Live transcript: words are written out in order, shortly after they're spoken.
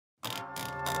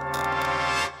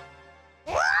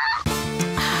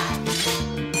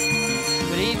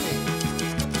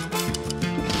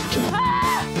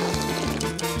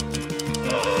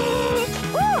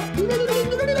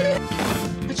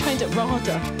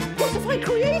What have I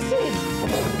created?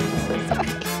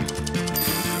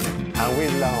 And we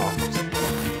laughed.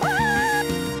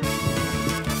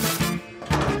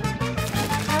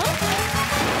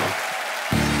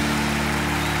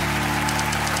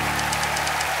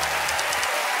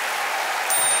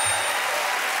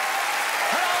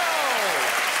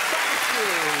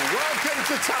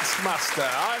 To Taskmaster.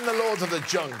 I'm the Lord of the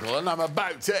Jungle and I'm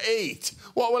about to eat.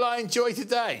 What will I enjoy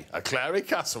today? A clary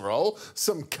casserole,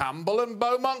 some Campbell and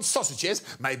Beaumont sausages,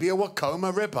 maybe a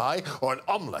Wakoma ribeye, or an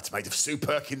omelette made of Sue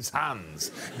Perkins'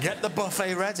 hands. Get the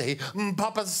buffet ready.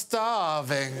 Papa's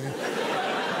starving.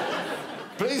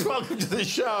 Please welcome to the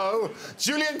show,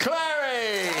 Julian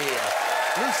Clary,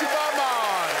 Lucy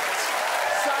Beaumont,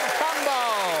 Sam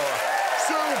Campbell,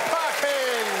 Sue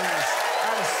Perkins,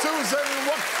 and Susan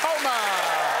Wakoma.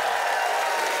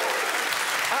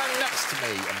 And next to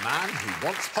me, a man who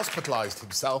once hospitalised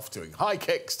himself doing high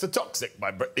kicks to Toxic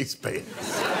by Britney Spears.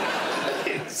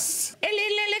 It's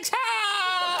Alex.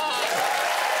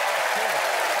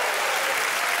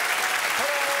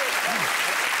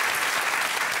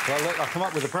 Well, look, I've come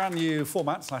up with a brand new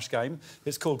format / game.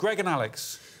 It's called Greg and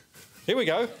Alex. Here we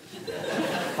go.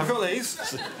 I've got these.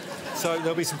 So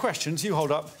there'll be some questions. You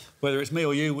hold up whether it's me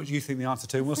or you, which you think the answer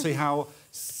to, and we'll see how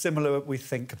similar we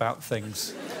think about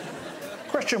things.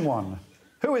 Question 1.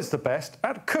 Who is the best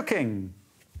at cooking?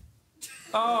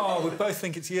 Oh, we both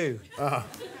think it's you.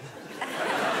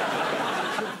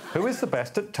 Who is the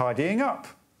best at tidying up?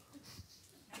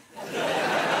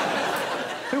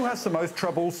 Who has the most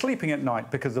trouble sleeping at night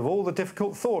because of all the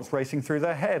difficult thoughts racing through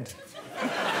their head?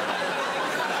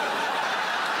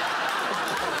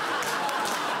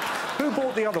 Who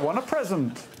bought the other one a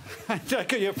present? I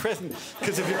got you a present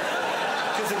because of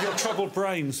your troubled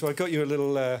brain, so I got you a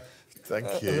little...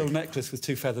 Thank you. A little necklace with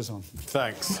 2 feathers on.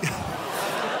 Thanks.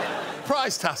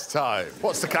 Prize task time.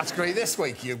 What's the category this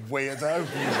week, you weirdo?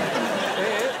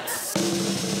 It's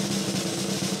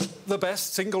the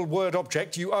best single-word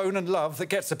object you own and love that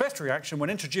gets the best reaction when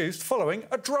introduced following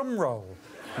a drum roll.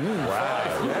 Wow.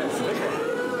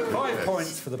 5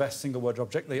 points for the best single-word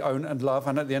object they own and love,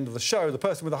 and at the end of the show, the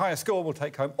person with the highest score will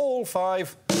take home all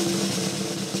 5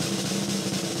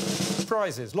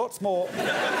 prizes. Lots more.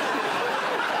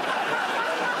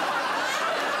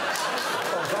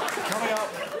 Coming up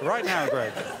right now,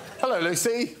 Greg. Hello,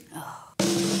 Lucy.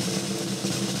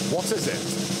 What is it?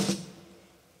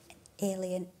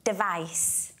 Alien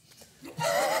device.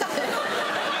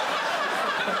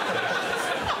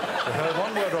 Her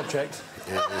one-word object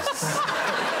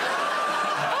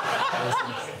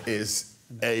is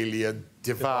alien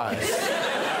device.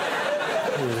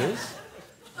 is...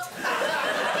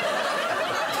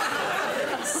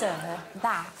 So,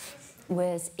 that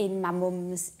was in my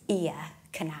mum's ear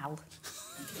canal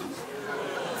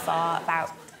for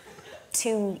about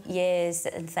 2 years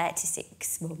and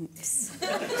 36 months. So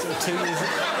 2 years...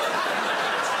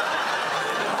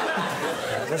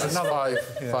 There's another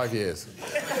 5 years.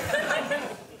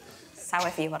 It's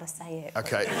however you want to say it.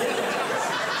 OK.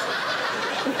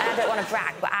 And I don't want to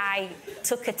brag, but I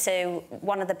took her to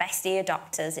one of the best ear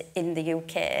doctors in the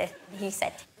UK. He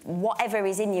said, whatever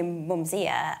is in your mum's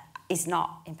ear is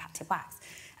not impacted wax.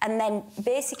 And then,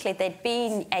 basically, there'd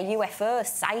been a UFO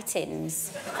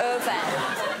sightings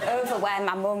over where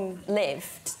my mum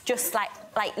lived, just like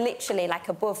literally, like,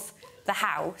 above the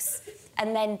house.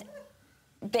 And then,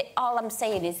 all I'm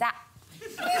saying is that...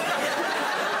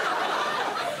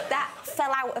 that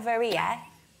fell out of her ear,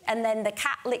 and then the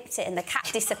cat licked it and the cat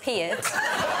disappeared.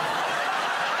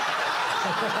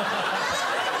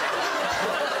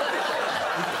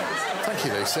 Thank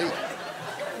you, Lucy.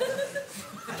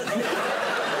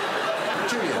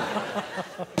 Julian.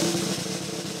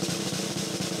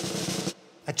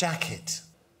 A jacket.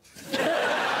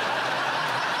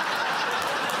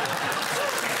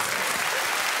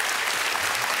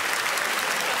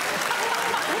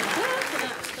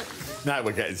 Now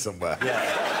we're getting somewhere. Yeah.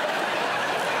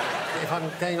 If I'm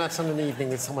going out on an evening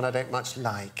with someone I don't much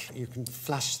like, you can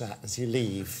flash that as you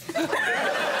leave.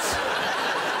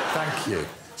 Thank you.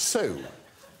 Sue.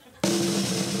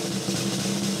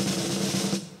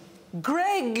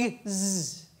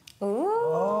 Greg's. Ooh.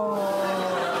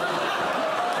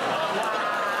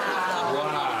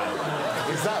 Wow.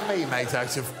 Is that me made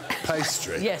out of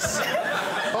pastry? Yes.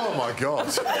 Oh, my God.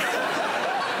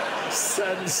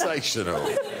 Sensational.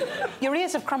 Your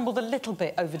ears have crumbled a little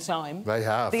bit over time. They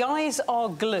have. The eyes are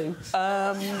glue.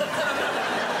 And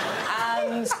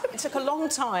it took a long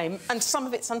time, and some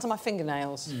of it's under my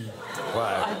fingernails.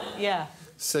 Wow. Yeah.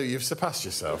 So you've surpassed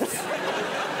yourself.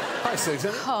 Hi,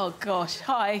 Susan. Oh, gosh.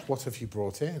 Hi. What have you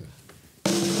brought in?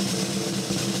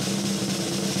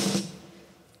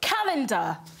 Can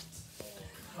calendar.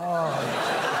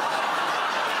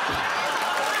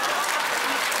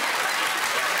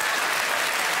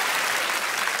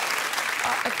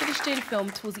 I finished doing film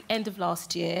towards the end of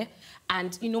last year,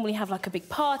 and you normally have, like, a big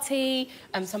party,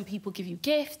 and some people give you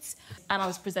gifts, and I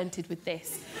was presented with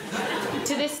this.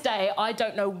 To this day, I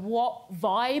don't know what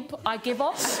vibe I give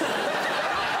off.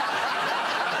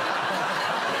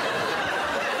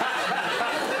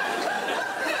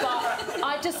 But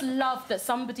I just love that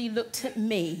somebody looked at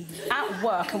me at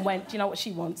work and went, do you know what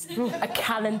she wants? A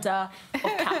calendar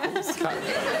of couples.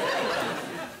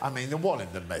 I mean, the one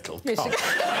in the middle. Come on.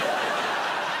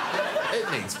 It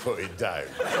needs putting down.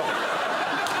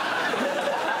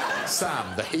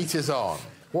 Sam, the heat is on.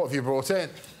 What have you brought in?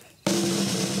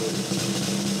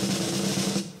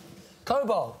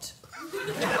 Cobalt.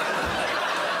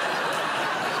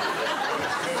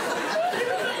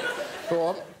 Go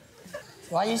on.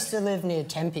 Well, I used to live near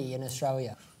Tempe in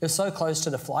Australia. It was so close to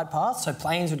the flight path, so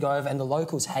planes would go over and the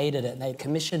locals hated it, and they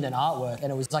commissioned an artwork, and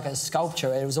it was like a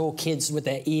sculpture, and it was all kids with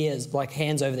their ears, like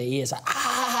hands over their ears, like,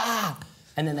 ah!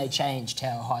 And then they changed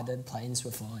how high the planes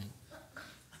were flying.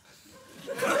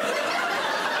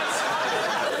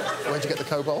 Where'd you get the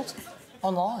cobalt?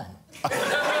 Online.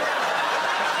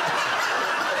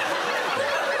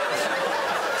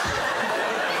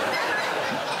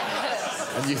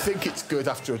 And you think it's good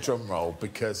after a drum roll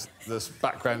because this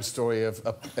background story of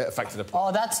it affected a...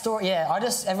 Oh, that story, yeah,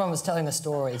 everyone was telling the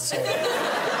story, so...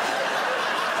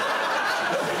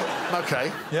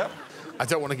 OK. Yep. I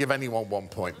don't want to give anyone 1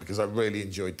 point because I really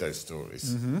enjoyed those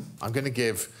stories. I'm going to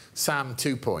give Sam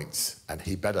 2 points, and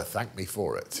he better thank me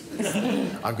for it.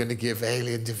 I'm going to give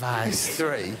Alien Device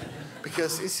 3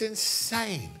 because it's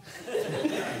insane.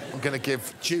 I'm going to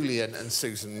give Julian and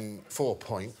Susan 4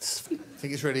 points. I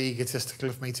think it's really egotistical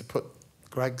of me to put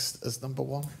Greg's as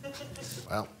 #1.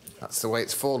 Well, that's the way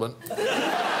it's fallen. 5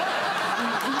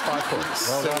 points.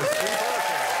 Well done.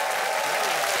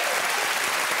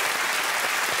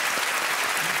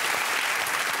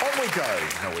 On we go.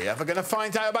 Are we ever going to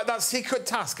find out about that secret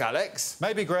task, Alex?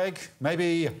 Maybe, Greg.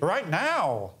 Maybe right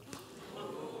now.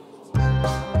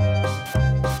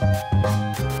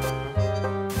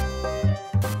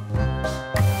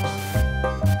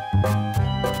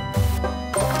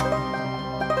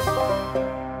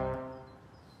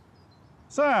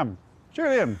 Sam,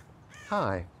 Julian.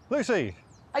 Hi. Lucy.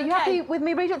 Are you happy with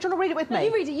me reading it? Do you want to read it with me? No,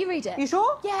 you read it, you read it. You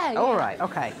sure? Yeah, All yeah. right,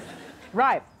 OK.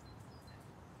 Right.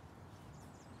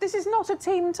 This is not a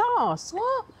team task.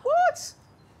 What? What?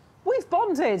 We've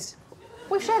bonded.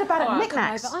 We've shared a bag of Oh,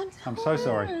 knickknacks. I'm so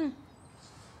sorry.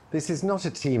 This is not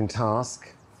a team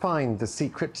task. Find the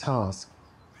secret task.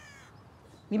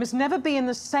 You must never be in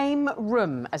the same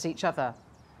room as each other.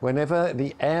 Whenever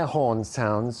the air horn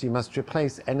sounds, you must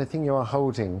replace anything you are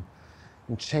holding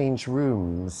and change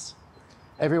rooms.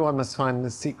 Everyone must find the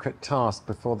secret task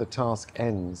before the task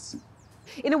ends.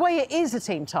 In a way, it is a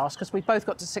team task because we've both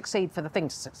got to succeed for the thing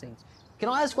to succeed. Can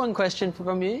I ask one question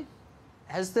from you?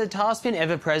 Has the task been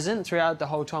ever present throughout the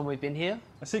whole time we've been here?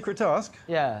 A secret task?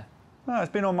 Yeah. Oh,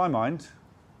 it's been on my mind.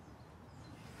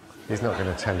 He's not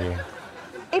going to tell you.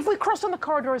 If we cross on the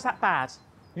corridor, is that bad?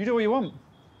 You do what you want.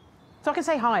 So I can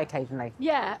say hi occasionally.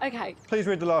 Yeah, OK. Please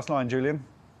read the last line, Julian.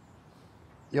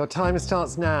 Your time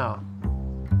starts now.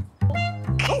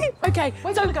 OK,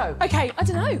 Where's it gonna go? OK, I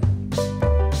don't know.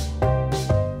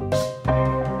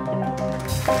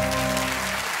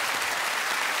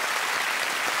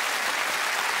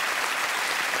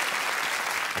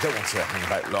 I don't want to hang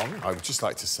about long. I would just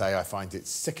like to say I find it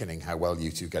sickening how well you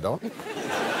two get on.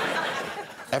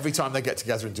 Every time they get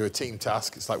together and do a team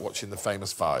task, it's like watching the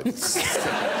famous Five.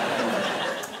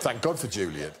 Thank God for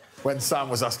Julian. When Sam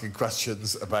was asking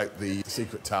questions about the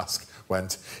secret task,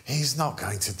 went, he's not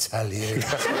going to tell you.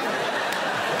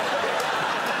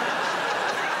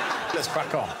 Let's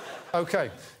crack on.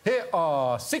 OK, here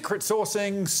are secret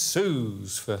sourcing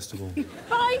Sue's, first of all.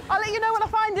 Bye. I'll let you know when I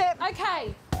find it.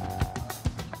 OK.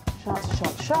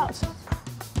 Shut.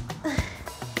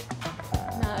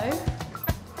 No.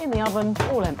 In the oven,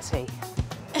 all empty.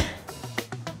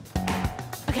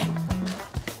 OK.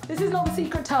 This is not the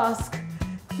secret task.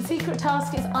 The secret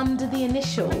task is under the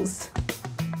initials.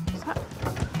 Is that...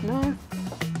 No.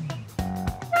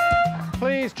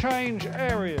 Please change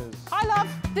areas. Hi, love.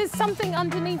 There's something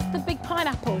underneath the big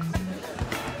pineapple.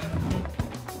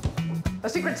 The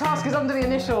secret task is under the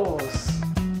initials.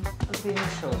 Under the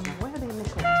initials. Now, where are the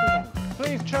initials? Again?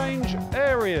 Please change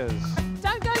areas.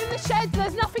 Don't go in the sheds,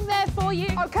 there's nothing there for you.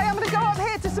 OK, I'm going to go up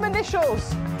here to some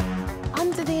initials.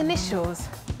 Under the initials.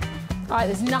 All right,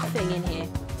 there's nothing in here.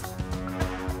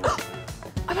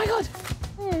 Oh my God.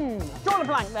 Do you want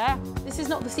got a blank there. This is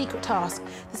not the secret task.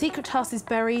 The secret task is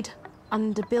buried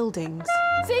under buildings.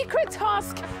 Secret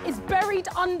task is buried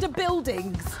under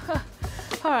buildings.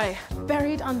 All right,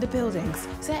 buried under buildings.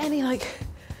 Is there any, like,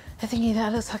 a thingy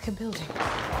that looks like a building?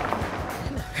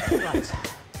 Right.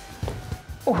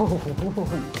 Oh,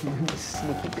 you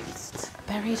sneaky beast.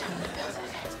 Buried under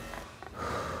buildings.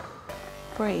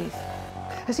 Breathe.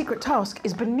 The secret task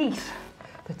is beneath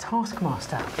the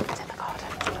Taskmaster. It's in the garden.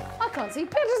 I can't see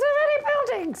pictures of any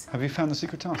buildings. Have you found the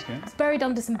secret task yet? It's buried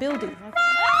under some buildings.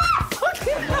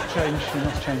 You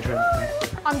must change room.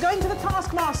 I'm going to the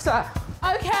Taskmaster.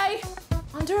 Okay.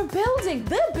 Under a building.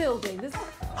 The building. There's...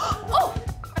 Oh!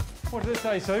 What did it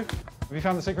say, Sue? Have you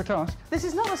found the secret task? This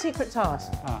is not the secret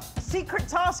task. The secret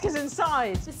task is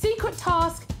inside. The secret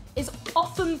task is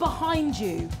often behind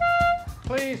you.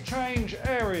 Please change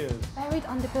areas. Buried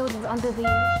under buildings, under the...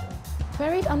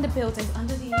 Buried under buildings,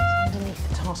 under the... Underneath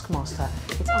the Taskmaster.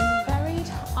 It's Buried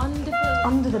under buildings.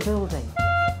 under the building.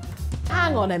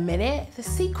 Hang on a minute. The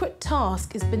secret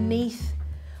task is beneath...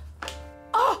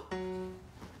 Oh!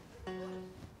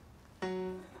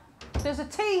 There's a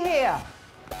T here.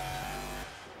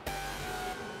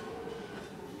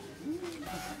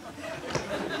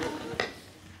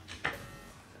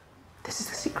 This is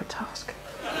the secret task.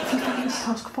 If you find this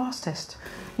task fastest,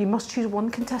 you must choose one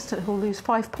contestant who will lose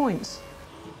 5 points.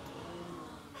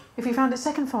 If you found it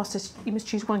second fastest, you must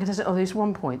choose one contestant who will lose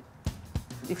 1 point.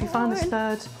 If you found this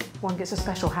third, one gets a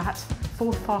special hat.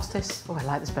 Fourth fastest, oh, I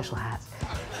like the special hat.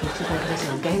 You choose one contestant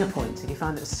who will gain a point. If you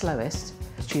found it the slowest,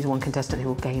 choose one contestant who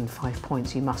will gain 5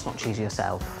 points. You must not choose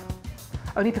yourself.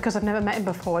 Only because I've never met him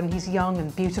before and he's young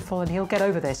and beautiful and he'll get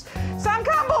over this. Sam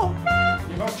Campbell!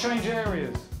 You must change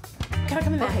areas. Can I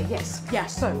come in there? Okay, yes. Yeah,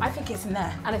 So- I think it's in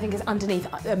there. And I think it's underneath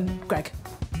Greg.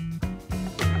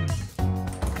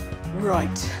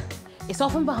 Right. It's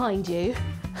often behind you,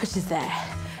 which is there.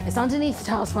 It's underneath the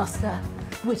Taskmaster,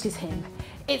 which is him.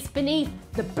 It's beneath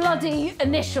the bloody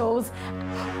initials. I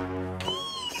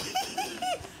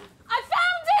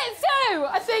found it, Sue!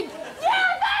 I think, yeah,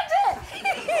 I found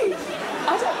it!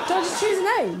 Do I just choose a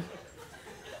name?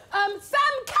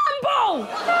 Sam Campbell!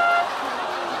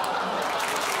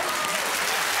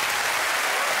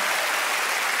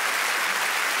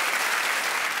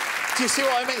 Do you see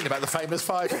what I mean about the famous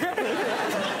five?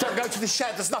 Don't go to the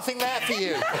shed, there's nothing there for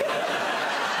you.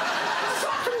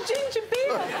 Ginger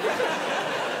beer.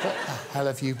 What the hell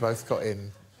have you both got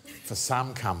in for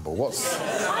Sam Campbell? What's...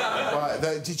 Right,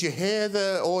 did you hear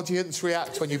the audience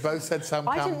react when you both said Sam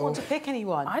Campbell? I didn't want to pick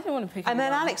anyone. I didn't want to pick And then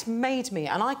anyone. Alex made me,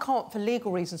 and I can't, for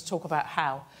legal reasons, talk about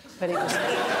how, but it was...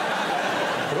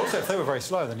 But also, if they were very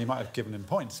slow, then you might have given him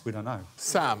points. We don't know.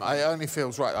 Sam, it only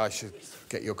feels right I should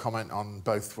get your comment on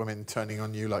both women turning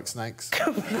on you like snakes.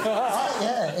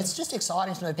 Yeah, it's just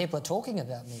exciting to know people are talking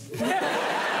about me.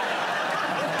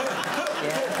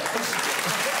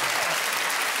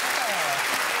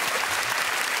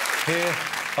 Here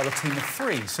are the team of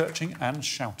 3 searching and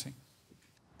shouting.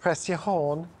 Press your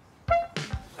horn.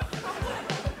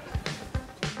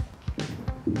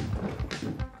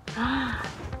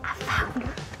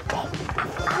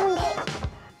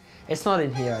 It's not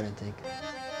in here, I don't think.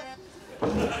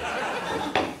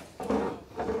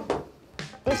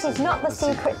 This is not the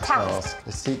secret task.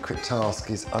 The secret task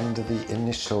is under the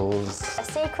initials. A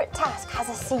secret task has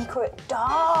a secret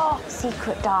door.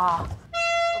 Secret door.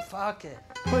 Oh, fuck it.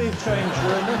 Please change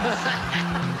rooms.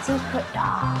 Secret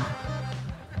door.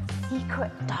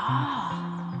 Secret door.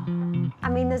 I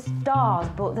mean, there's doors,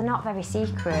 but they're not very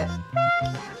secret.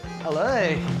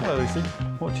 Hello. Hello, Lucy.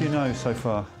 What do you know so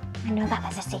far? I know that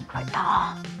there's a secret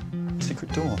door.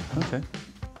 Secret door. OK.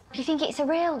 Do you think it's a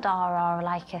real door or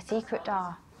like a secret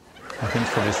door? I think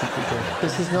it's probably a secret door.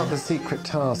 This is not the secret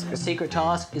task. The secret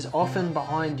task is often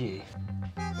behind you.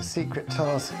 The secret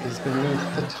task is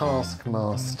beneath the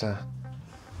Taskmaster.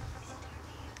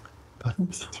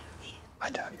 Pardon? I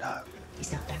don't know.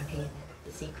 It's not down here,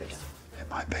 the secret door. It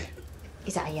might be.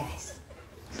 Is that a yes?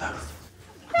 No.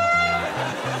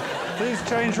 Please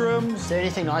change rooms. Is there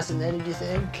anything nice in there, did you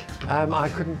think? I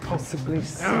couldn't possibly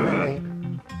say.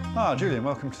 Ah, Julian,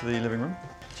 welcome to the living room.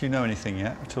 Do you know anything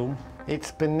yet at all?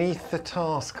 It's beneath the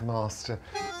Taskmaster.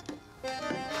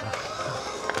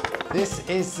 This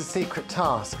is the secret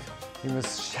task. You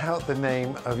must shout the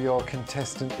name of your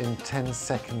contestant in 10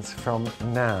 seconds from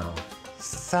now.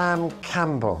 Sam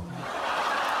Campbell.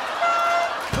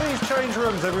 Please change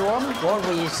rooms, everyone. What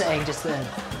were you saying just then?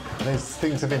 There's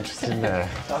things of interest in there.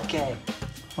 OK.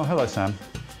 Oh, hello, Sam.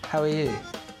 How are you?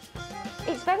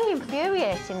 It's very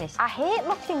infuriating, this. I hate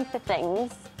looking for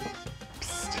things.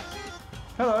 Psst.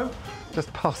 Hello.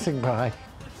 Just passing by.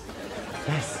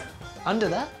 Yes. Under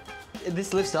that?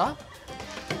 This lifts up?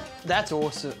 That's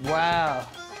awesome. Wow.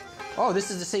 Oh,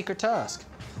 this is the secret task.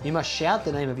 You must shout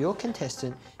the name of your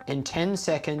contestant in 10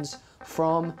 seconds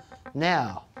from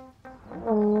now.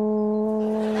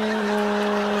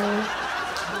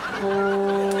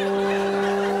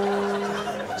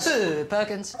 Sue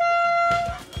Perkins.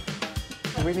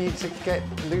 We need to get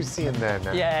Lucy in there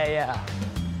now. Yeah.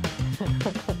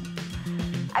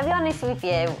 I'll be honest with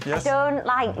you. Yes? I don't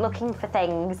like looking for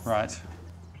things. Right.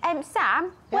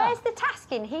 Sam, where's the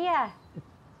task in here?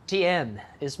 TM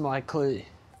is my clue.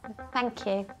 Thank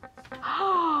you.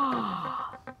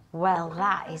 Well,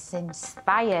 that is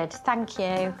inspired. Thank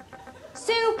you.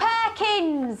 Sue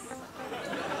Perkins!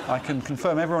 I can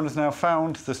confirm everyone has now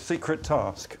found the secret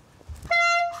task.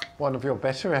 One of your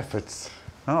better efforts.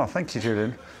 Oh, thank you,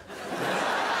 Julian.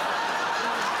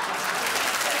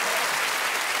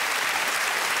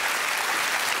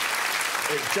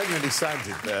 It genuinely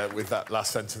sounded, with that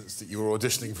last sentence, that you were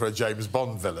auditioning for a James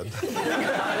Bond villain.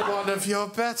 One of your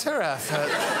better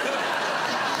efforts,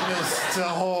 Mr.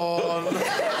 Horne.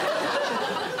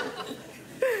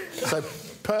 So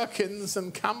Perkins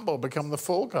and Campbell become the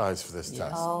fall guys for this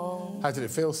test. Oh. How did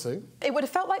it feel, Sue? It would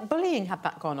have felt like bullying had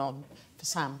that gone on for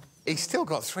Sam. He still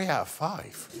got 3 out of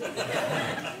 5.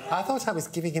 I thought I was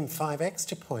giving him 5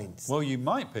 extra points. Well, you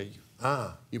might be.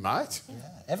 Ah. You might. Yeah,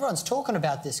 everyone's talking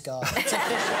about this guy. It's official.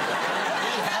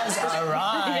 He has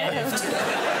arrived.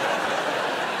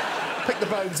 Pick the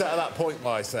bones out of that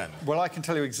point-wise, then. Well, I can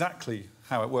tell you exactly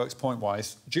how it works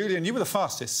point-wise. Julian, you were the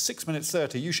fastest, 6 minutes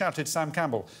 30. You shouted Sam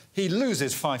Campbell. He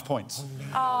loses 5 points.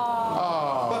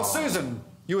 Oh. But Susan,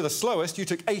 you were the slowest. You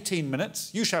took 18 minutes.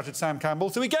 You shouted Sam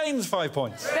Campbell, so he gains 5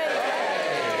 points.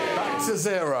 Back to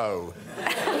 0.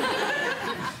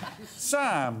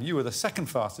 Sam, you were the second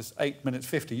fastest, 8 minutes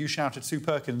 50. You shouted Sue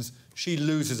Perkins. She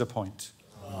loses a point.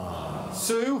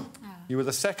 Sue, you were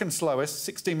the second slowest,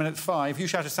 16 minutes 5. You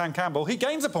shouted Sam Campbell. He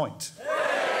gains a point.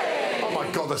 Oh, my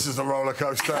God, this is a roller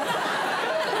coaster.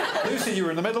 Lucy, you were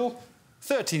in the middle,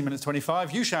 13 minutes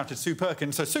 25. You shouted Sue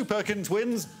Perkins, so Sue Perkins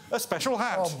wins a special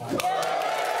hat. Oh, my God.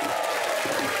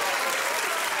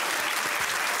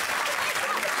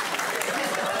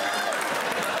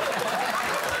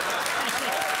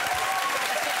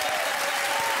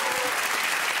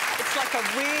 A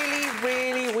really,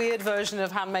 really weird version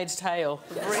of Handmaid's Tale.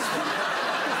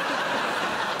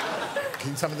 Can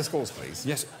you tell me the scores, please?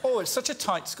 Yes. Oh, it's such a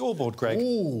tight scoreboard, Greg.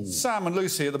 Ooh. Sam and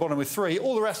Lucy at the bottom with 3,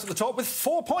 all the rest at the top with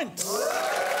 4 points.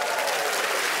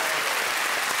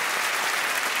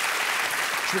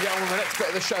 Should we get on with the next bit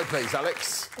of the show, please,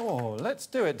 Alex? Oh, let's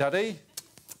do it, Daddy.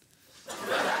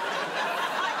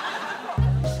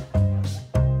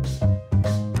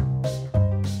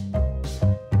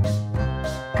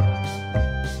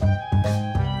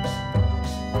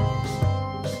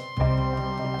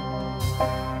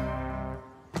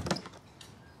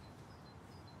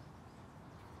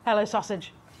 Hello,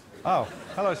 sausage. Oh,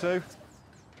 hello, Sue.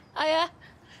 Hiya.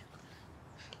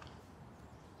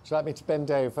 Would you like me to bend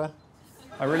over?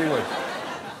 I really would.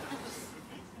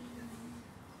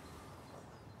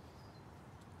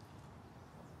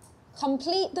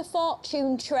 Complete the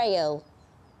fortune trail.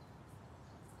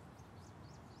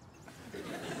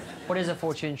 What is a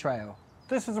fortune trail?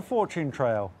 This is a fortune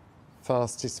trail.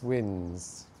 Fastest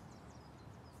wins.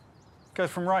 Goes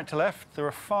from right to left. There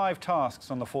are 5 tasks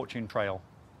on the fortune trail.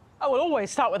 Oh, we'll always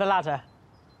start with a ladder.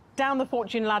 Down the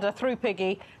fortune ladder, through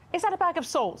Piggy. Is that a bag of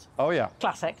salt? Oh, yeah.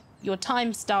 Classic. Your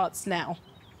time starts now.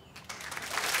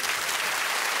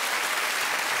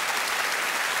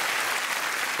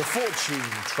 The fortune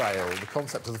trail, the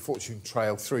concept of the fortune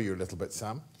trail threw you a little bit,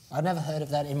 Sam. I've never heard of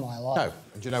that in my life. No.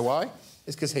 And do you know why?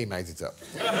 It's because he made it up.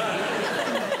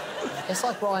 It's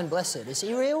like Brian Blessed. Is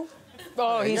he real?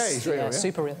 Oh, he's real, yeah.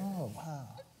 super real. Oh, wow.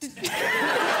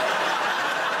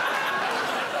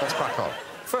 Let's crack on.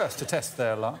 First to test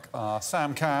their luck are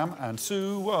Sam Cam and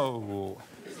Sue Woe.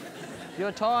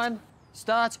 Your time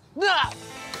starts now!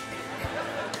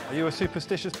 Are you a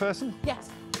superstitious person?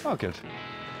 Yes. Oh, good.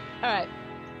 All right.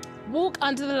 Walk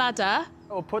under the ladder.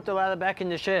 Or put the ladder back in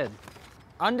the shed.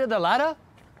 Under the ladder?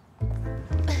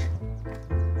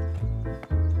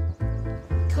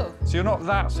 Cool. So you're not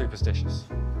that superstitious?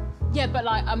 Yeah, but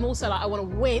like I'm also like I want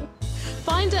to win.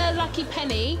 Find a lucky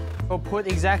penny. Or put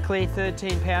exactly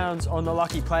 13 pounds on the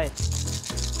lucky plate.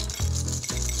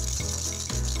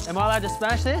 Am I allowed to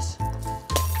smash this?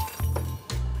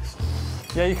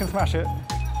 Yeah, you can smash it.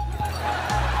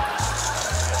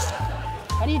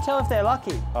 How do you tell if they're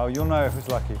lucky? Oh, you'll know if it's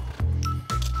lucky.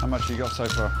 How much you got so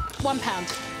far? £1.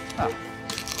 Ah,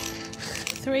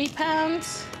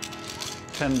 £3.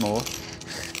 10 more.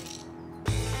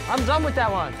 I'm done with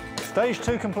that one. Stage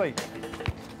 2 complete.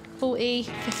 40,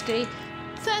 50,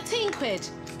 13 quid.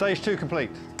 Stage 2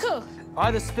 complete. Cool.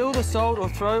 Either spill the salt or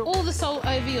throw All the salt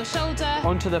over your shoulder.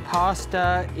 onto the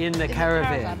pasta in the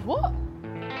caravan. What?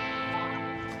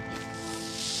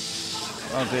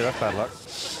 Oh dear, that's bad luck.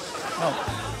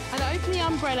 Oh. And open the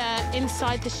umbrella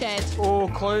inside the shed. Or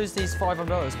close these 5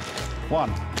 umbrellas.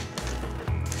 1,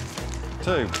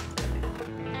 2.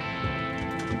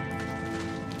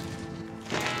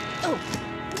 Oh.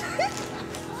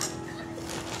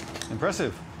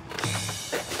 Impressive.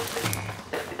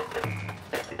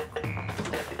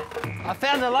 I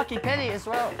found a lucky penny as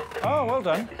well. Oh, well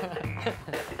done.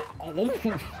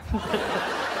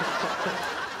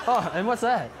 Oh, and what's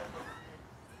that?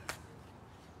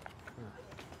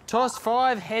 Toss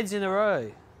 5 heads in a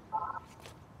row.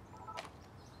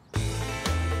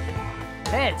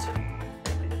 Heads.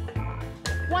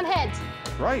 1 head.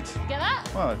 Great. Get that?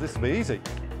 Well, this will be easy.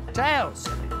 Tails.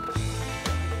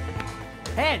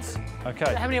 Heads.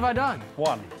 Okay. How many have I done?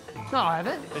 1. No, I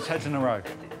haven't. It's heads in a row.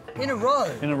 In a row?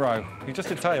 In a row. You just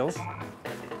did tails.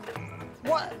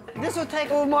 What? This will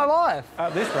take all my life.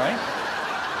 At this rate.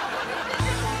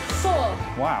 4.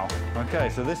 Wow. Okay,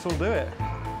 so this will do it.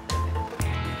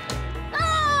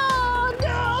 Oh,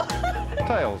 no!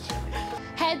 Tails.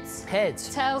 Heads.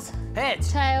 Heads. Tails.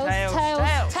 Heads. Tails. Tails. Tails.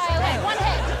 Tails. Tail. Hey, 1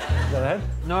 head. Is that the head?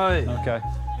 No. Okay.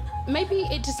 Maybe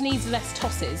it just needs less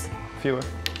tosses. Fewer.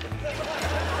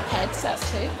 Heads,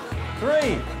 that's 2.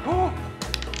 3. 4.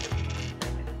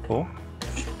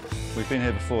 We've been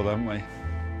here before, though, haven't we?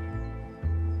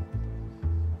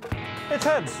 It's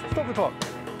heads. Stop the clock.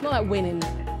 Not that winning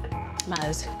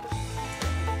matters.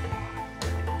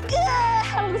 Yeah,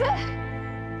 how long was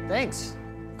it? Thanks.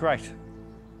 Great.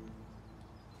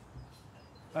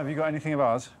 Have you got anything of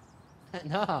ours?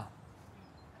 No.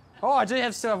 Oh, I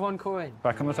do still have 1 coin.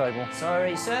 Back on the table.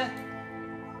 Sorry, sir.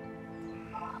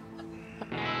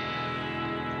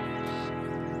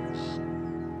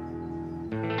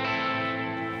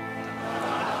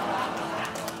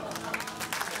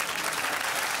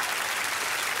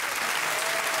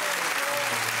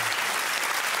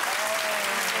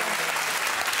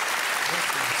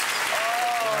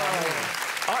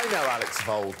 I know Alex of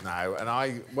old now, and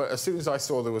as soon as I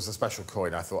saw there was a special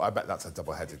coin, I thought, I bet that's a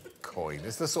double-headed coin.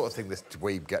 It's the sort of thing this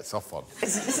dweeb gets off on.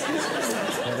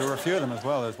 Yeah, there were a few of them as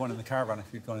well. There's one in the caravan if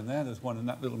you've gone in there. There's one in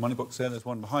that little money box there. There's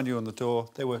one behind you on the door.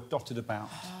 They were dotted about.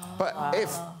 But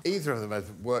if either of them had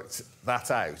worked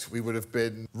that out, we would have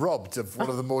been robbed of one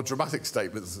of the more dramatic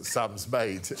statements that Sam's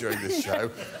made during this show.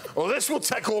 Well, this will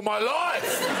take all my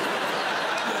life!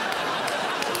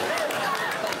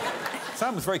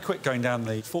 Sam was very quick going down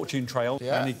the fortune trail,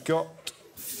 and he got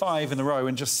 5 in a row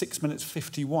in just 6 minutes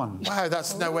 51. Wow,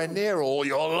 that's nowhere near all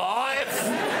your life!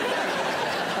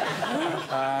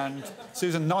 And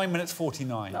Susan, 9 minutes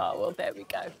 49. Oh, well, there we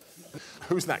go.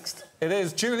 Who's next? It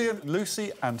is Julian,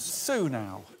 Lucy and Sue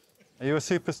now. Are you a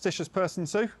superstitious person,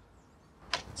 Sue?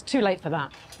 It's too late for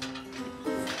that.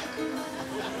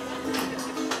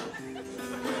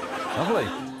 Lovely.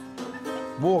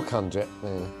 Walk under it.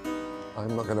 No.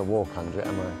 I'm not going to walk under it,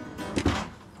 am I?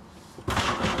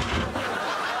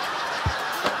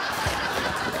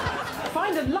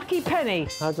 Find a lucky penny.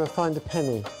 How do I find a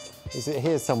penny? Is it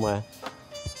here somewhere?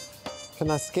 Can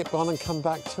I skip on and come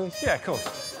back to it? Yeah, of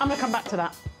course. I'm going to come back to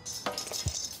that.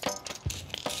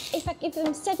 If I give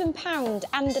them £7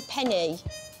 and a penny,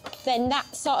 then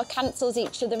that sort of cancels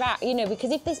each other out, you know,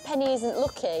 because if this penny isn't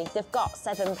lucky, they've got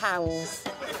 £7.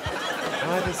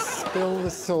 Either spill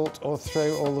the salt or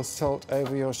throw all the salt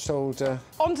over your shoulder.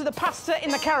 Onto the pasta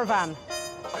in the caravan.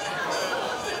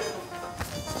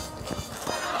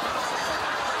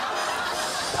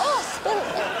 Oh, spill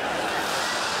it.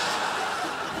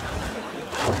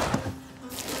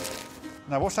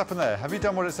 Now, what's happened there? Have you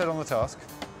done what it said on the task?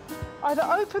 Either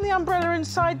open the umbrella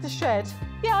inside the shed.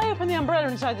 Yeah, I opened the umbrella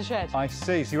inside the shed. I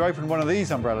see. So you opened one of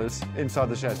these umbrellas inside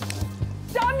the shed.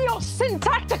 Damn your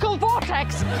syntactical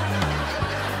vortex!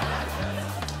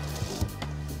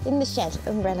 In the shed,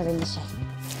 umbrella in the shed.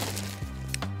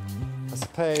 I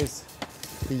suppose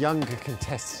the younger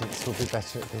contestants will be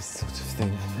better at this sort of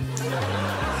thing.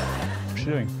 What's she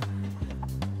doing?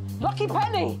 Lucky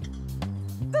penny!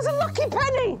 There's a lucky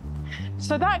penny!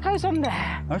 So that goes on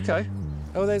there. OK.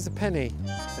 Oh, there's a penny.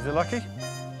 Is it lucky?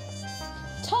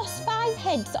 Toss 5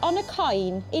 heads on a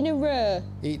coin in a row.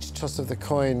 Each toss of the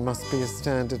coin must be a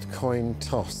standard coin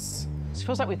toss. It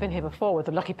feels like we've been here before with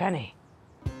the lucky penny.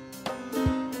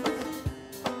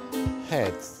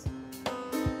 Heads.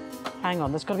 Hang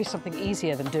on, there's got to be something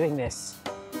easier than doing this.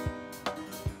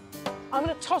 I'm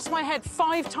going to toss my head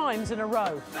 5 times in a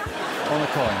row. On a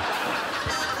coin.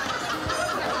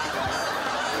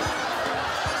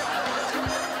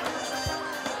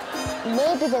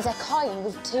 Maybe there's a coin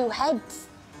with 2 heads.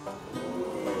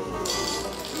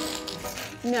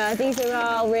 No, these are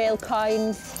all real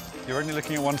coins. You're only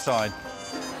looking at one side.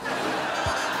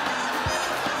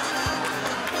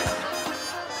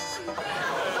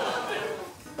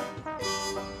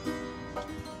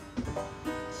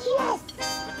 Yes!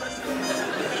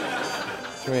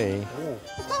 3. I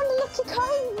found a lucky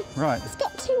coin. Right. It's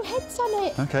got 2 heads on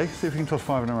it. OK, see if we can toss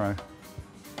 5 in a row.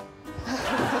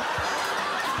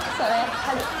 Sorry,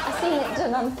 I've seen it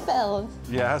done on film.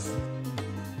 Yes.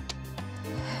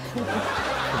 We'll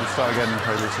start again,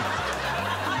 okay, Lucy.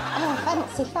 Oh,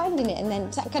 fancy finding it, and then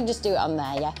I can just do it on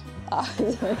there, yeah. Oh,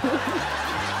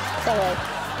 sorry.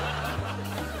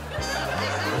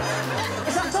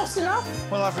 Is that tossed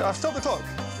enough? Well, I've stopped the clock.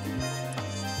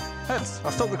 Heads,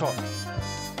 I've stopped the clock.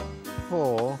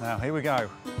 4. Now, here we go.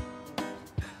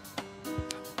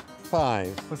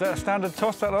 5. Was that a standard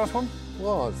toss, that last one?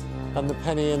 Was. And the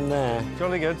penny in there.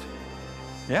 Jolly good.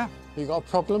 Yeah. You got a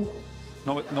problem?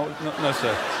 No,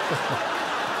 sir.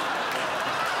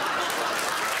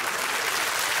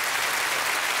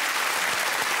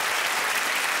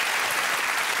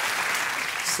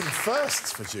 Some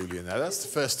firsts for Julian there. That's the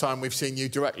first time we've seen you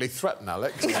directly threaten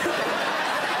Alex.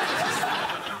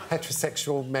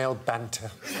 Heterosexual male banter.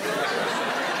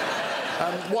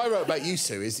 What I wrote about you,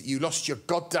 Sue, is that you lost your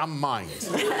goddamn mind.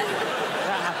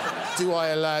 Do I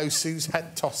allow Sue's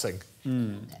head tossing?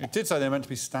 It did say they're meant to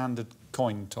be standard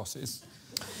coin tosses.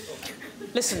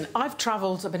 Listen, I've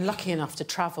been lucky enough to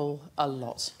travel a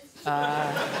lot.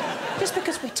 Just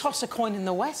because we toss a coin in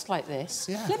the West like this...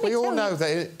 Yeah, we all know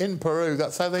that in Peru,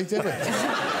 that's how they do it.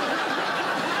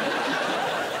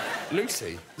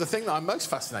 Lucy, the thing that I'm most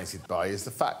fascinated by is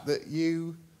the fact that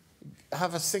you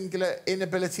have a singular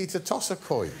inability to toss a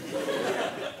coin.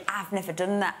 I've never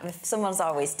done that. Someone's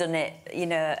always done it, you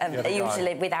know,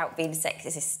 usually without being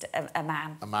sexist, a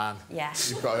man. A man? Yeah.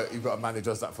 You've got a man who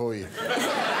does that for you. I mean,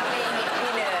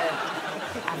 you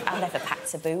know, I've never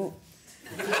packed a boot.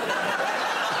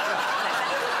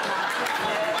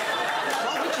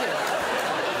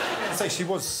 I'd say she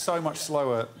was so much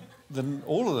slower than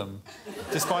all of them,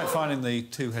 despite finding the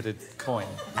 2-headed coin.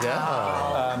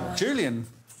 Yeah. Julian,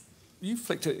 you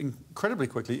flicked it incredibly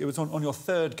quickly. It was on your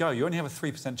 3rd go. You only have a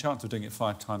 3% chance of doing it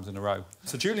 5 times in a row.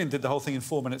 So Julian did the whole thing in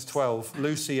 4 minutes 12.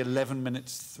 Lucy, 11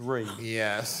 minutes 3.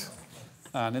 Yes.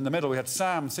 And in the middle, we had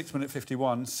Sam, 6 minutes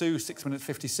 51, Sue, 6 minutes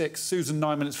 56, Susan,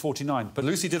 9 minutes 49. But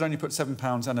Lucy did only put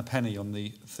 £7 and a penny on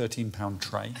the £13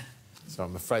 tray. So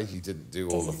I'm afraid you didn't do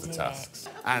all of the tasks.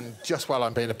 And just while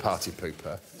I'm being a party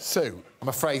pooper, Sue, I'm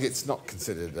afraid it's not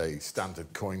considered a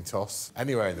standard coin toss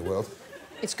anywhere in the world.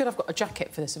 It's good I've got a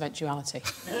jacket for this eventuality.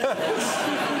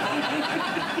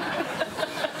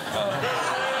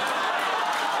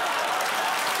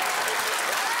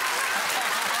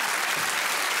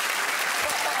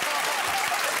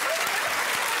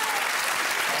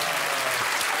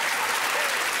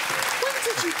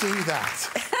 Do that?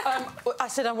 I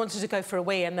said I wanted to go for a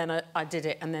wee, and then I did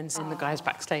it, and then the guys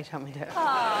backstage helped me do it.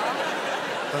 Well,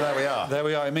 there we are. There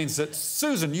we are. It means that,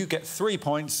 Susan, you get 3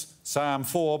 points, Sam,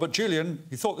 4, but Julian,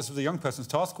 who thought this was a young person's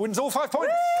task, wins all 5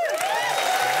 points.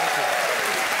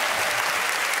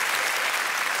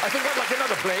 I think I'd like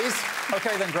another, please.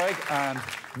 OK, then, Greg, and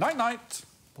night-night.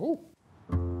 Ooh.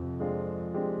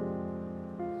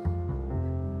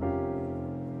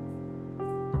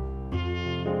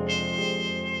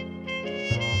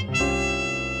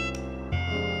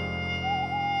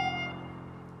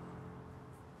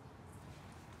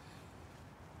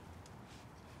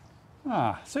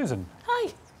 Ah, Susan.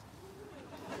 Hi.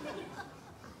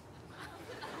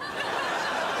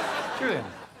 Julian.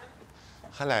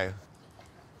 Hello.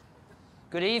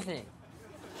 Good evening.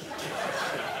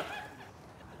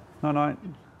 Night-night.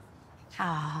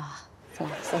 Ah, it's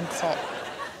nice, isn't it?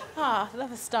 Ah,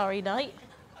 love a starry night.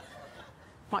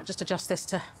 Might just adjust this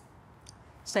to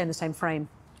stay in the same frame.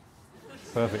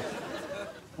 Perfect.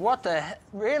 What the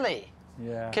really?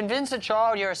 Yeah. Convince a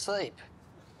child you're asleep.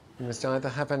 You must either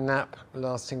have a nap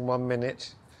lasting 1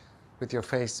 minute with your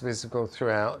face visible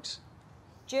throughout.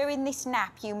 During this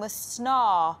nap, you must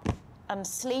snore and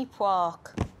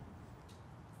sleepwalk.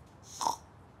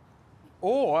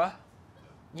 Or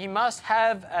you must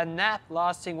have a nap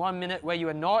lasting 1 minute where you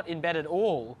are not in bed at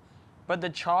all, but the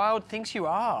child thinks you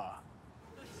are.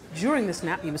 During this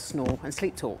nap, you must snore and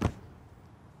sleep talk.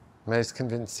 Most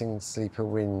convincing sleeper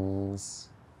wins.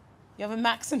 You have a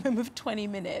maximum of 20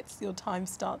 minutes. Your time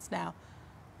starts now.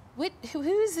 Wait, who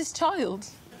is this child?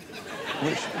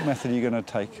 Which method are you going to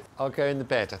take? I'll go in the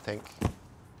bed, I think.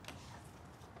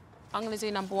 I'm going to do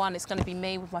number 1. It's going to be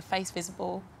me with my face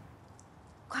visible.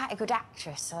 Quite a good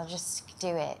actress, so I'll just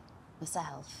do it.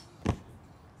 myself.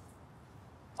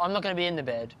 I'm not going to be in the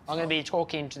bed. I'm going to be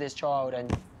talking to this child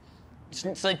and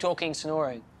sleep talking,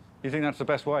 snoring. You think that's the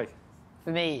best way?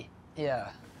 For me,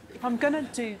 yeah. I'm going to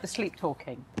do the sleep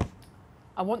talking.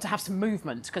 I want to have some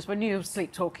movement, because when you're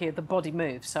sleep talking, the body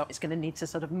moves, so it's going to need to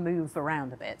sort of move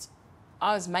around a bit.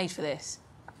 I was made for this.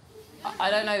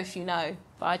 I don't know if you know,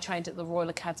 but I trained at the Royal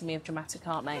Academy of Dramatic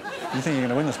Art, mate. You think you're going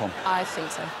to win this one? I think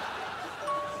so.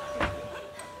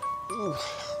 Ooh.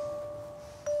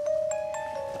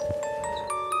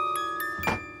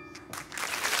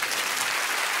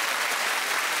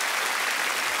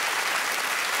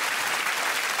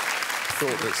 I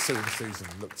thought that Sue and Susan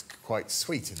looked quite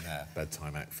sweet in their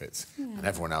bedtime outfits, and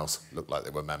everyone else looked like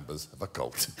they were members of a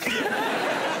cult.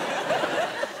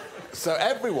 So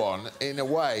everyone, in a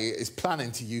way, is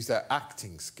planning to use their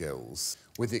acting skills,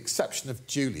 with the exception of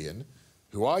Julian,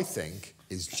 who I think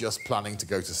is just planning to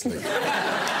go to sleep.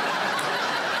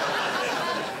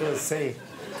 We'll see.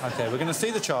 OK, we're going to see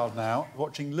the child now,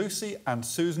 watching Lucy and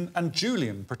Susan and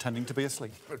Julian pretending to be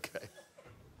asleep. OK.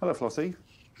 Hello, Flossie.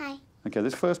 Hi. OK,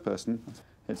 this first person,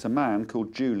 it's a man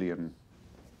called Julian.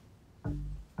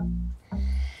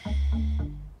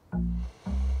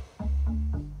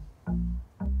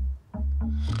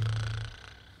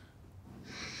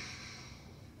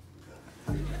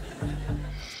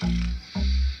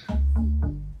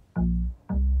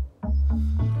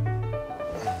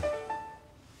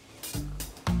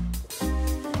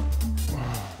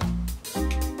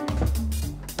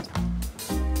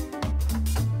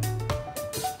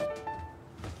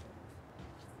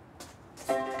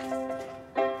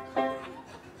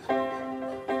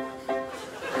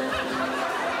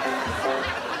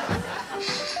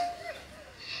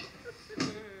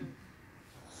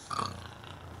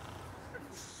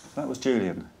 That was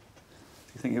Julian. Do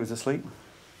you think he was asleep?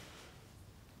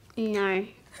 No. No,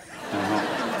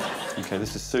 not. OK,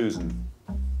 this is Susan.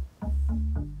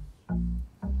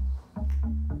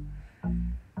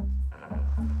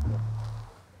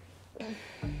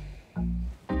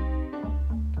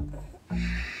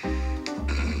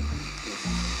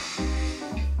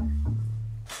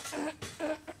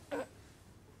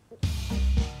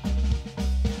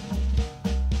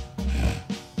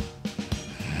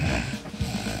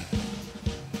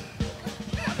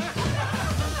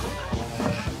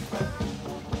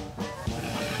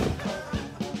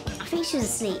 She was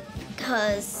asleep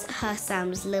because her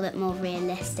sound was a little bit more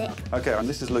realistic. OK, and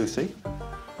this is Lucy.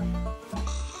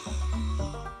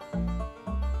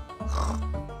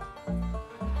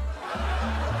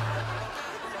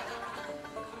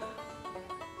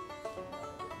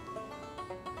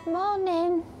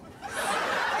 Morning.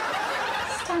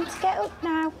 It's time to get up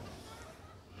now.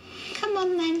 Come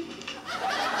on then.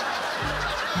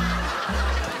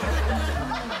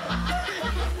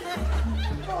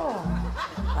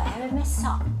 Where are my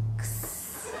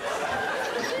socks?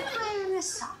 Where are my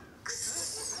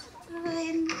socks?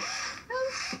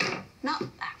 Not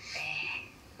that way.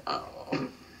 Oh,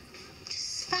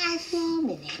 just 5 more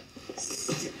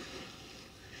minutes.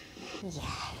 Yeah.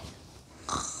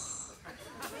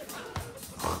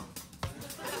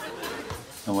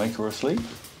 Awake or asleep?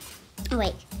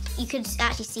 Awake. You could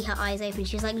actually see her eyes open.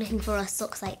 She was like looking for her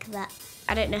socks like that.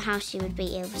 I don't know how she would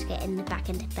be able to get back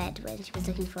into bed when she was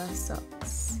looking for her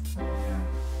socks.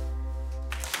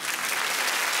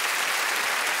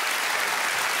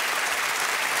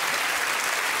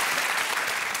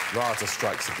 Rata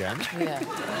strikes again. Yeah.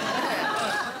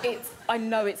 I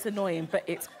know it's annoying, but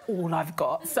it's all I've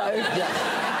got, so...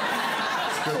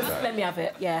 Yeah. Good, let me have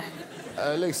it, yeah.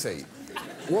 Lucy,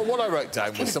 what I wrote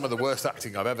down was some of the worst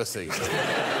acting I've ever seen.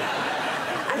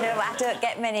 I know, I don't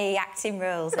get many acting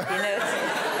roles, have you noticed?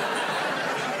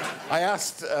 I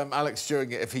asked Alex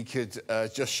during it if he could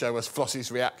just show us Flossie's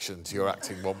reaction to your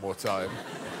acting one more time.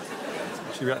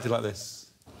 She reacted like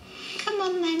this. Come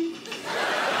on then.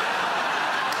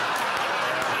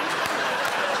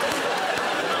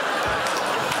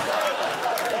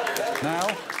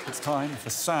 Now it's time for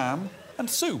Sam and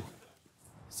Sue.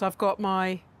 So I've got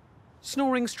my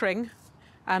snoring string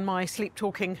and my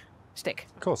sleep-talking stick.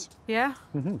 Of course. Yeah?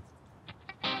 Mm-hmm.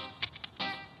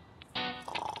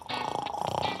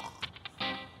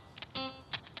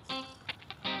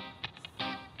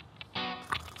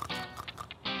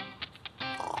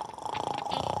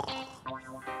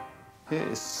 Here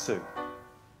is Sue.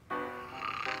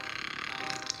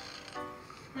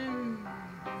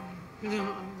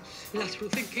 Lateral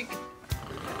thinking.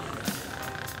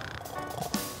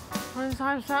 What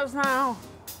time starts now?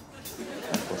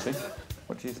 Flossie,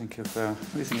 what do you think of I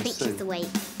think Sue? she's awake.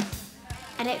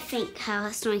 I don't think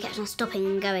her snoring kept on stopping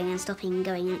and going and stopping and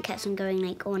going, and it kept on going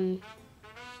like on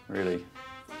Really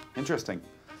interesting.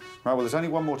 Right, well, there's only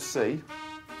one more to see.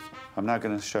 I'm now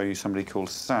going to show you somebody called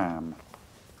Sam.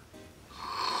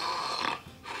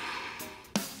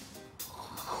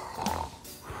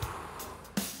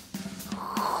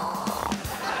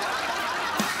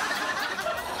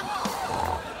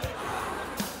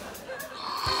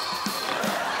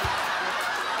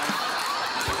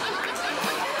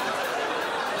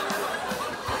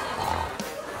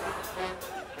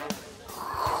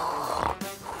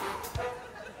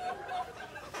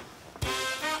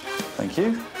 Thank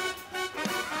you.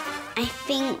 I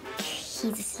think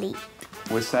he's asleep.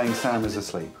 We're saying Sam is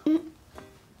asleep.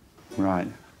 Right.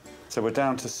 So we're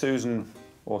down to Susan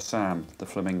or Sam, the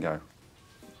flamingo.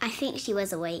 I think she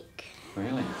was awake.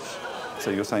 Really?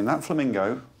 So you're saying that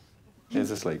flamingo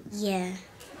is asleep? Yeah.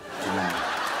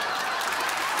 Yeah.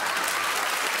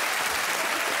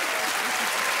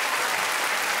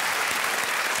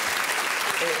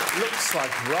 It looks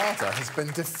like Radha has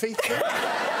been defeated.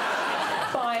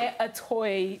 By a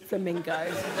toy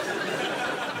flamingo.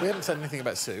 We haven't said anything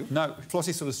about Sue. No,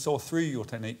 Flossie sort of saw through your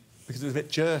technique because it was a bit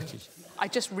jerky. I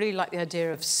just really like the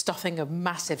idea of stuffing a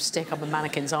massive stick up a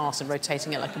mannequin's arse and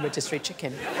rotating it like a rotisserie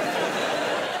chicken.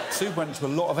 Sue went to a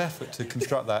lot of effort to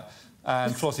construct that,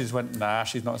 and Flossie just went, nah,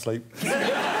 she's not asleep.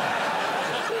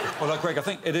 Well, like Greg, I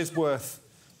think it is worth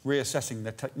reassessing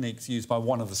the techniques used by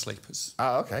one of the sleepers.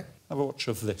 Oh, OK. Have a watch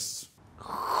of this.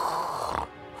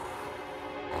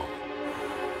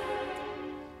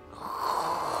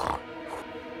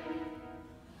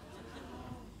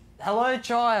 Hello,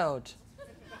 child.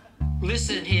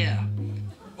 Listen here.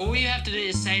 All you have to do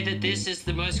is say that this is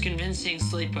the most convincing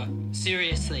sleeper.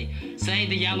 Seriously. Say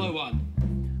the yellow one.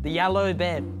 The yellow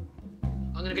bed.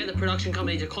 I'm going to get the production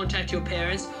company to contact your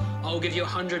parents. I'll give you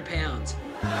 £100. I'm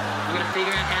going to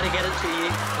figure out how to get it to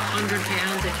you.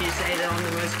 £100 if you say that I'm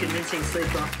the most convincing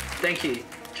sleeper. Thank you,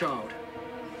 child.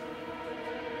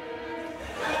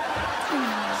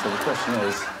 So the question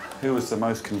is, who was the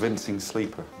most convincing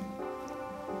sleeper?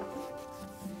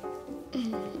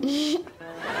 Would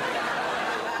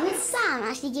Sam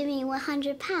actually give me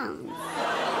 £100?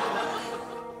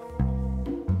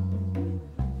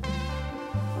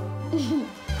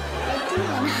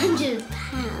 I do £100.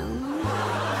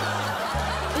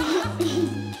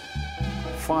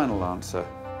 Final answer,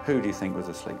 who do you think was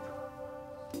asleep?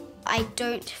 I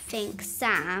don't think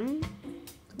Sam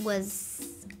was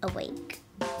awake.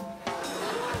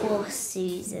 Or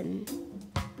Susan.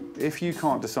 If you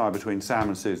can't decide between Sam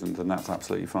and Susan, then that's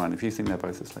absolutely fine. If you think they're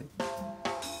both asleep.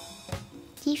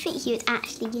 Do you think he would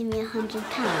actually give me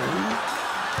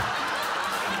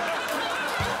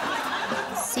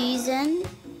 £100? Susan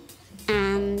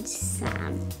and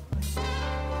Sam.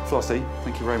 Flossie,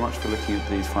 thank you very much for looking at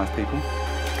these 5 people.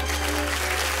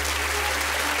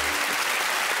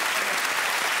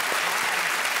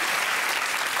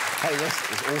 Hey, yes,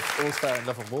 all's fair in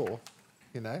love and war,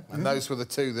 you know, and those were the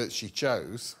 2 that she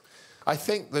chose. I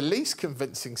think the least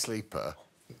convincing sleeper...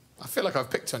 I feel like I've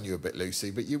picked on you a bit,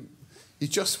 Lucy, but you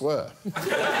just were. Yeah,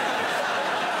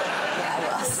 I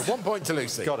was. 1 point to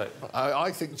Lucy. Got it.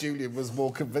 I think Julian was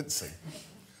more convincing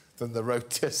than the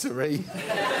rotisserie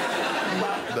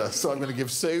madness. So I'm going to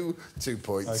give Sue 2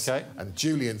 points. OK. And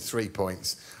Julian 3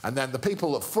 points. And then the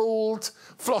people that fooled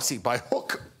Flossie by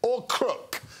hook or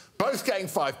crook, both getting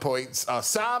 5 points, are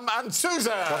Sam and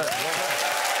Susan. Got it.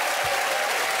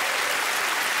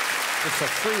 It's a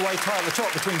 3-way tie at the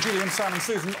top between Julian, Sam and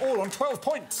Susan, all on 12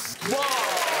 points. Whoa!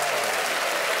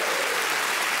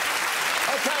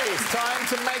 OK, it's time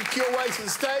to make your way to the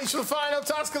stage for the final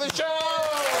task of the show!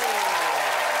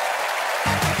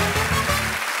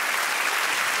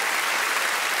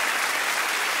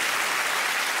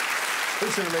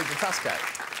 Who's going to read the task out?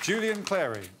 Julian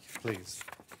Clary, please.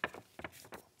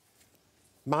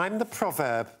 Mime the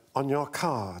proverb on your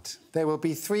card. There will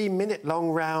be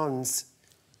 3-minute-long rounds.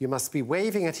 You must be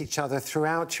waving at each other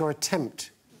throughout your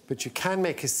attempt, but you can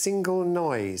make a single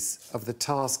noise of the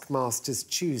taskmaster's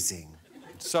choosing.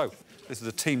 So, this is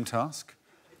a team task.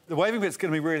 The waving bit's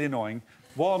going to be really annoying.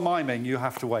 While miming, you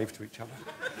have to wave to each other.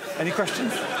 Any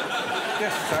questions?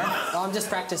 Yes, Sam? I'm just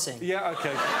practicing. Yeah,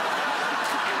 OK.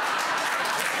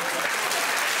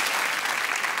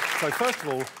 So, first of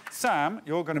all, Sam,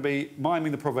 you're going to be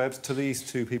miming the proverbs to these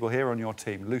 2 people here on your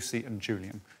team, Lucy and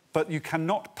Julian. But you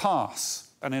cannot pass.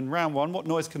 And in round 1, what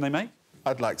noise can they make?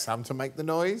 I'd like Sam to make the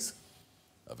noise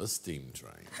of a steam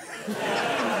train.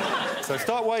 So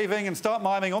start waving and start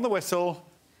miming on the whistle.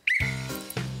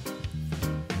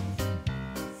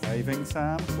 Waving,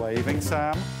 Sam, waving,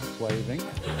 Sam, waving.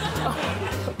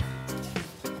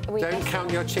 Don't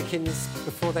count your chickens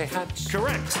before they hatch.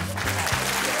 Correct.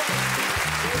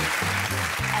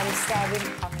 Sharing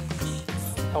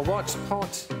porridge. A what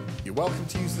pot? You're welcome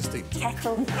to use the steam.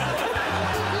 Kettle. Too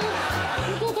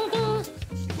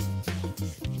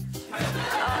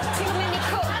many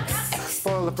cooks.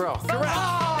 Boil the broth. Correct.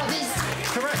 Oh, this...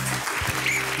 Correct.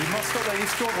 You must stop there. You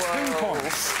scored 2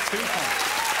 points. 2 points.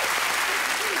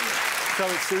 So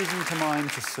it's Susan to mine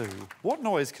to Sue. What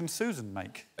noise can Susan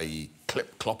make? A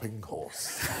clip-clopping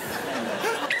horse.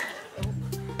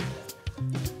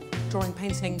 Drawing,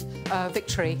 painting,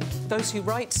 victory. Those who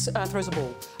write throws a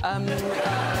ball.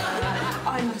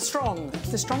 I'm strong,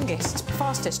 the strongest,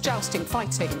 fastest, jousting,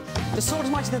 fighting. The sword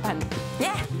is mightier than the pen.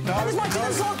 Yeah. No, Pen is mightier than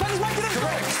the sword, pen is mightier than the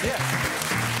sword. Correct, yes.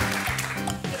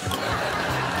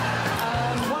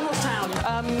 One horse town.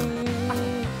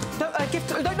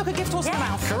 Don't look a gift horse in the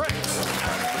mouth. Correct.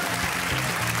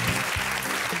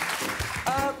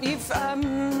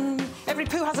 Every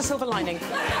poo has a silver lining.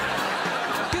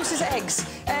 Goose's eggs.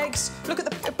 Eggs. Look at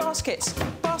the baskets.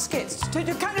 Baskets. Count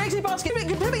your eggs in the basket. Put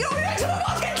your eggs in the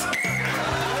basket.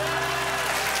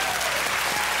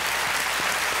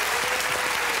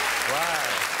 Wow.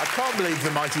 I can't believe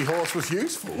the mighty horse was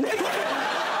useful. The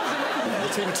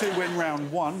team of 2 win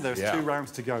round 1. There's 2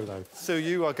 rounds to go, though. Sue,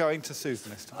 you are going to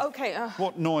Susan this time. OK,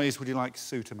 What noise would you like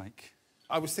Sue to make?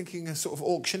 I was thinking a sort of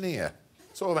auctioneer.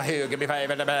 Sort of a here, give me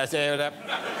favour, the best here,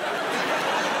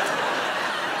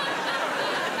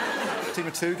 Team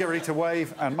of 2, get ready to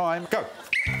wave and mime. Go.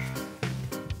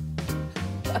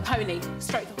 A pony.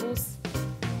 Stroke the horse.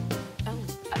 Oh.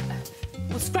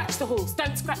 Well, scratch the horse.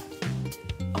 Don't scratch...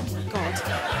 Oh, my God.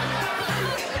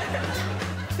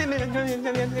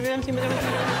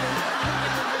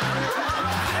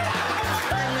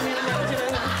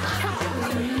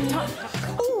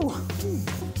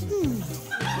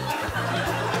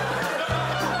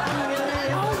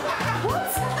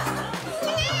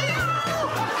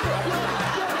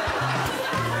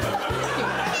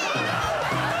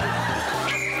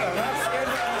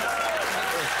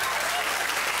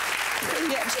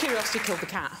 Curiosity killed the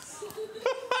cat.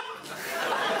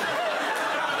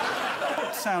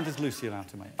 What sound is Lucy allowed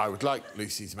to make? I would like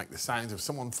Lucy to make the sound of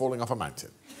someone falling off a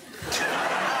mountain.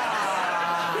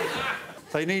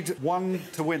 They need 1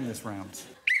 to win this round.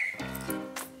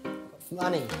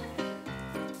 Money.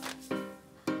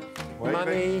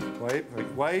 Money.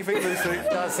 Waving Lucy.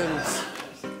 Doesn't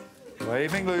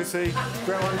Waving Lucy.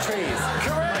 grow on trees.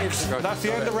 Correct. That's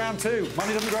the end of round 2.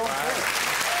 Money doesn't grow on trees.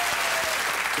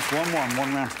 It's 1-1,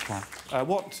 1 round to play.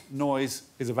 What noise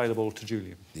is available to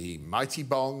Julian? The mighty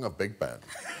bong of Big Ben.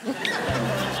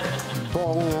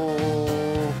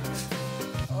 Bong.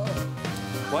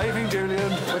 Waving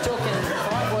Julian. We're talking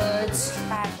 5 words.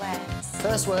 5 words.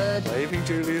 First word. Waving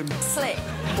Julian. Slip.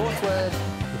 4th word.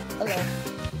 Hello.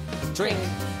 Drink.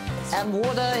 And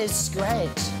water is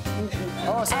great.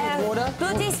 Oh, same with water.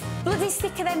 Bloody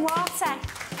thicker than water.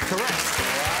 Correct.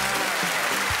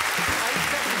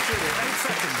 8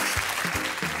 seconds.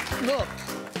 Look.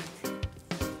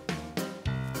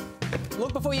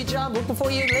 Look before you jump. Look before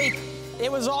you leap.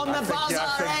 It was on the buzzer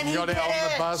and he got it did on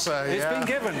the buzzer, It's been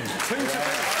given. 2 to win.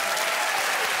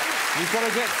 You've got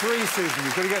to get 3, Susan.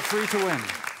 You've got to get 3 to win.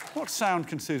 What sound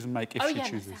can Susan make if she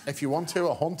chooses? If you want to,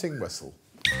 a haunting whistle.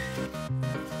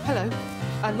 Hello.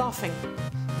 Laughing.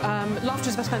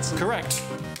 Laughter's best medicine. Correct.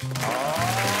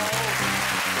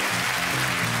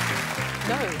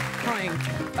 No. Crying.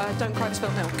 Don't cry to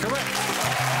spilt milk. Correct.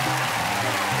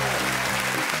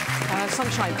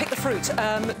 Sunshine. Pick the fruit.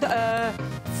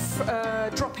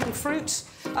 Dropping fruit.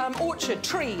 Orchard.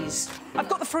 Trees. I've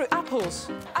got the fruit. Apples.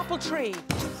 Apple tree.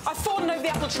 I've fallen over the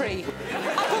apple tree.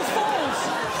 Apple falls.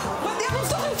 But the apple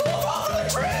doesn't fall off of the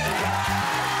tree.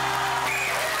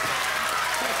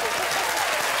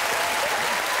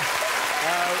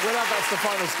 Well, that's the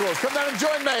final scores. Come down and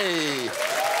join me.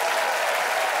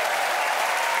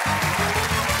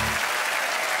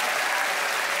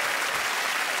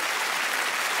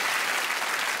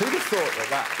 Who'd have thought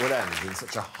that would end in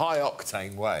such a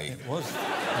high-octane way? It was an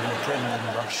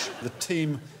adrenaline rush. The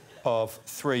team of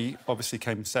 3 obviously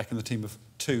came second, the team of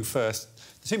 2 first.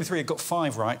 The team of 3 had got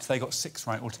 5 right, they got 6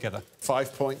 right altogether.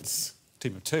 5 points.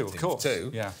 Team of 2, of course. Team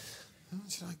of 2? Yeah.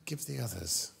 What should I give the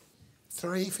others?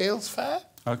 3 feels fair?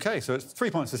 OK, so it's 3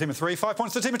 points to the team of 3, 5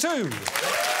 points to the team of 2.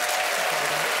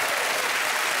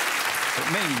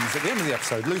 It means, at the end of the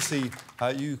episode, Lucy,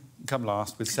 you come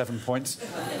last with 7 points.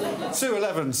 Sue,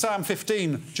 11. Sam,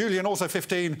 15. Julian, also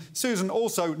 15. Susan,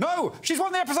 also... No! She's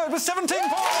won the episode with 17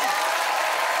 points!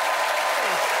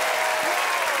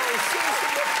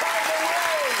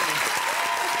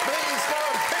 Please go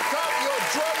and pick up your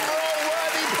drum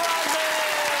roll-worthy prizes!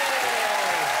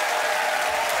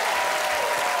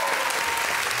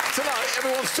 So Tonight,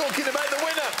 everyone's talking about the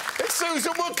winner. It's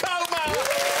Susan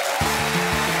Wokoma.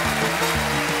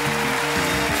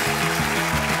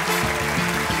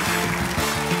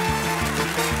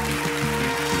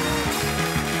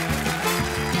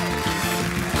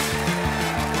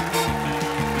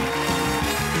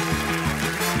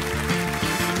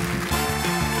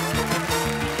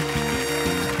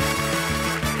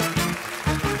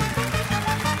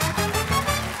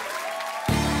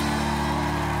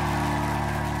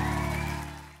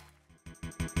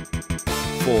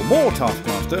 For more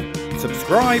Taskmaster,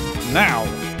 subscribe now.